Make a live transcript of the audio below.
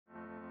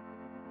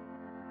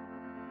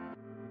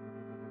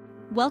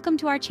Welcome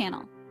to our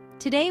channel.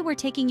 Today we're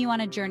taking you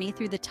on a journey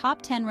through the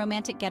top 10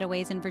 romantic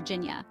getaways in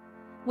Virginia.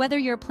 Whether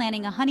you're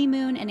planning a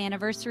honeymoon, an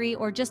anniversary,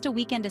 or just a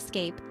weekend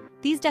escape,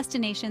 these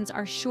destinations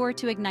are sure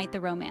to ignite the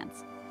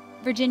romance.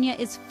 Virginia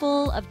is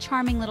full of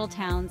charming little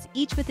towns,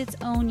 each with its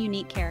own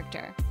unique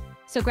character.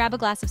 So grab a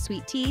glass of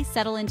sweet tea,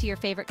 settle into your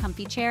favorite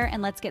comfy chair,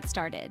 and let's get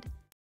started.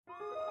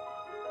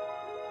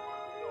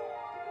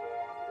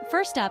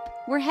 First up,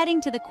 we're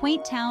heading to the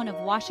quaint town of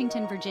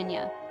Washington,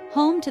 Virginia,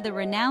 home to the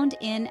renowned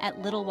Inn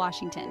at Little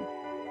Washington.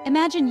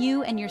 Imagine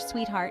you and your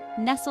sweetheart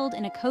nestled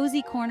in a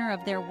cozy corner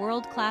of their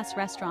world-class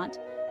restaurant,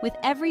 with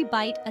every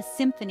bite a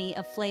symphony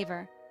of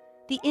flavor.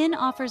 The inn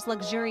offers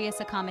luxurious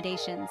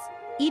accommodations,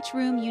 each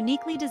room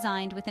uniquely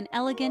designed with an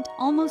elegant,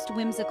 almost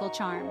whimsical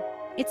charm.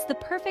 It's the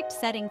perfect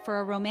setting for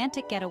a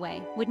romantic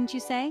getaway, wouldn't you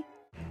say?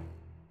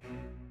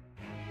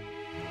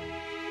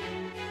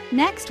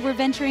 Next, we're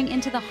venturing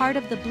into the heart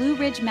of the Blue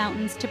Ridge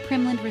Mountains to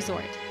Primland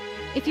Resort.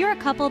 If you're a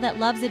couple that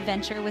loves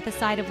adventure with a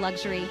side of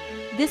luxury,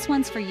 this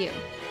one's for you.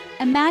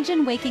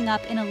 Imagine waking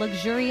up in a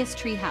luxurious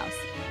treehouse,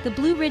 the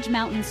Blue Ridge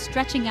Mountains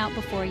stretching out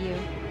before you.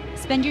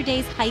 Spend your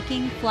days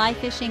hiking, fly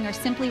fishing, or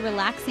simply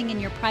relaxing in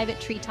your private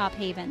treetop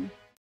haven.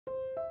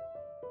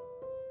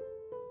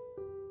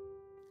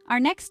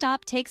 Our next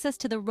stop takes us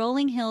to the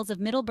rolling hills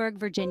of Middleburg,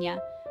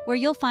 Virginia, where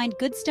you'll find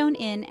Goodstone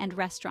Inn and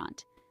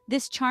Restaurant.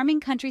 This charming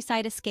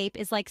countryside escape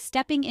is like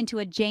stepping into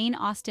a Jane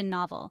Austen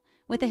novel,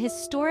 with a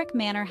historic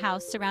manor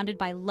house surrounded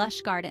by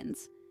lush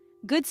gardens.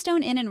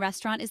 Goodstone Inn and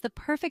Restaurant is the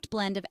perfect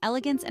blend of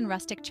elegance and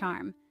rustic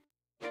charm.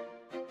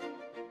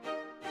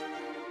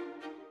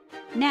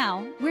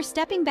 Now, we're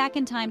stepping back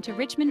in time to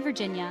Richmond,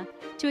 Virginia,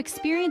 to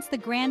experience the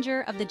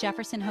grandeur of the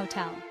Jefferson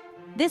Hotel.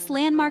 This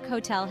landmark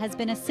hotel has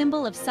been a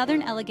symbol of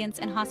Southern elegance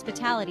and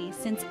hospitality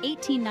since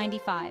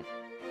 1895.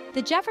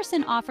 The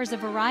Jefferson offers a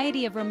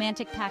variety of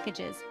romantic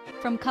packages,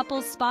 from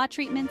couples spa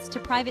treatments to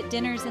private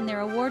dinners in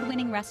their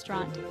award-winning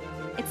restaurant.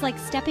 It's like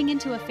stepping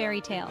into a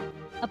fairy tale,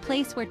 a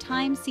place where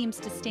time seems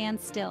to stand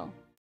still.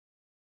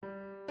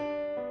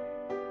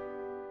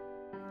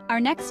 Our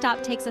next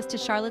stop takes us to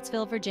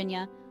Charlottesville,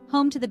 Virginia,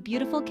 home to the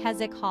beautiful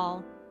Keswick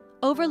Hall.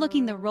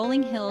 Overlooking the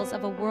rolling hills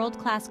of a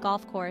world-class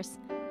golf course,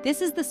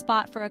 this is the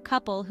spot for a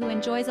couple who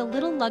enjoys a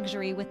little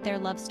luxury with their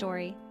love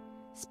story.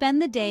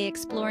 Spend the day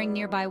exploring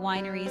nearby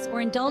wineries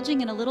or indulging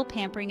in a little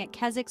pampering at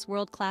Keswick's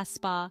world-class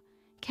spa.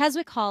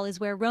 Keswick Hall is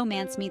where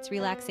romance meets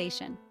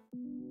relaxation.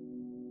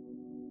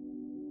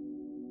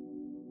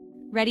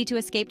 Ready to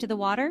escape to the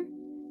water?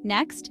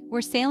 Next,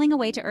 we're sailing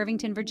away to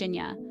Irvington,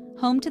 Virginia,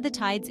 home to the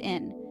Tides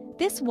Inn.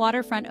 This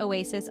waterfront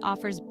oasis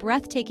offers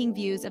breathtaking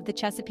views of the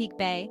Chesapeake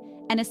Bay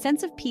and a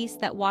sense of peace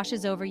that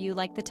washes over you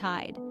like the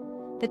tide.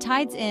 The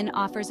Tides Inn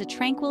offers a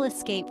tranquil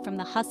escape from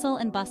the hustle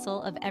and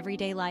bustle of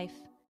everyday life.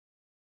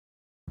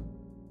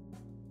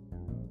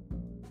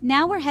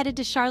 Now we're headed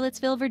to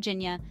Charlottesville,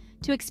 Virginia,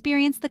 to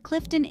experience the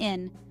Clifton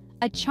Inn,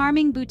 a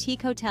charming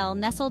boutique hotel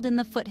nestled in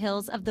the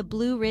foothills of the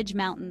Blue Ridge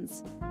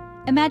Mountains.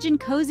 Imagine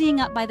cozying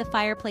up by the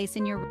fireplace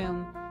in your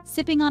room,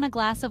 sipping on a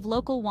glass of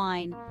local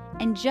wine,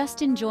 and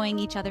just enjoying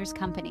each other's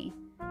company.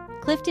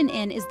 Clifton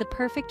Inn is the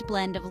perfect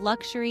blend of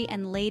luxury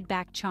and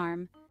laid-back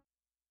charm.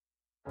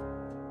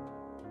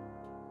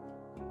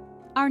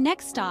 Our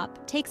next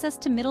stop takes us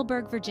to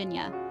Middleburg,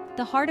 Virginia,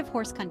 the heart of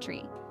horse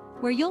country,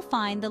 where you'll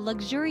find the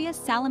luxurious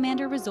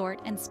Salamander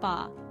Resort and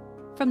Spa.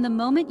 From the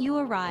moment you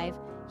arrive,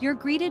 you're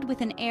greeted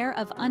with an air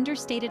of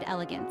understated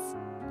elegance.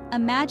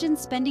 Imagine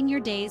spending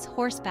your days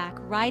horseback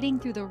riding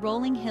through the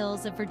rolling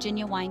hills of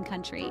Virginia wine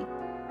country.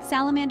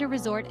 Salamander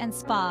Resort and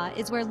Spa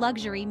is where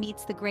luxury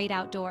meets the great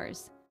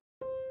outdoors.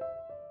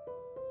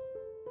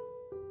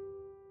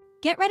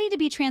 Get ready to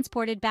be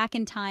transported back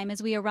in time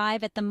as we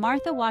arrive at the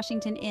Martha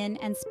Washington Inn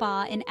and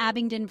Spa in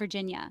Abingdon,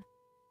 Virginia.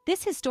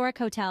 This historic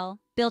hotel,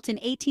 built in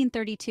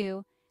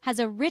 1832, has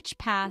a rich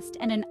past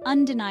and an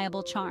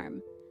undeniable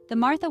charm. The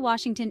Martha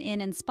Washington Inn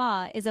and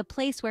Spa is a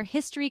place where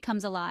history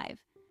comes alive.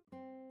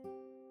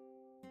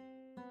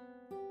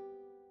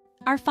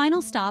 Our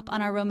final stop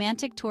on our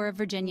romantic tour of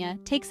Virginia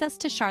takes us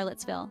to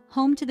Charlottesville,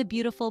 home to the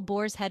beautiful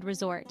Boar's Head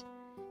Resort.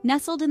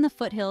 Nestled in the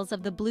foothills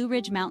of the Blue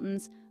Ridge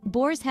Mountains,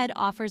 Boar's Head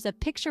offers a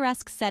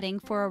picturesque setting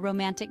for a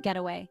romantic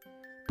getaway.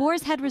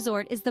 Boar's Head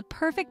Resort is the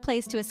perfect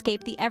place to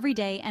escape the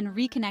everyday and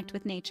reconnect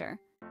with nature.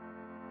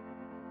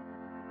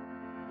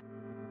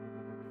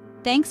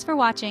 Thanks for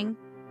watching.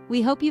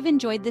 We hope you've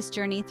enjoyed this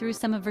journey through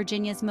some of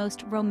Virginia's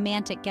most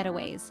romantic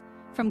getaways.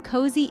 From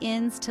cozy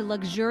inns to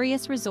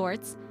luxurious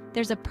resorts,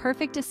 there's a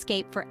perfect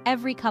escape for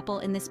every couple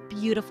in this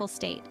beautiful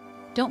state.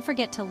 Don't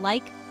forget to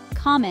like,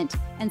 comment,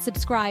 and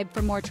subscribe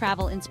for more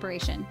travel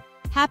inspiration.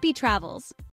 Happy travels!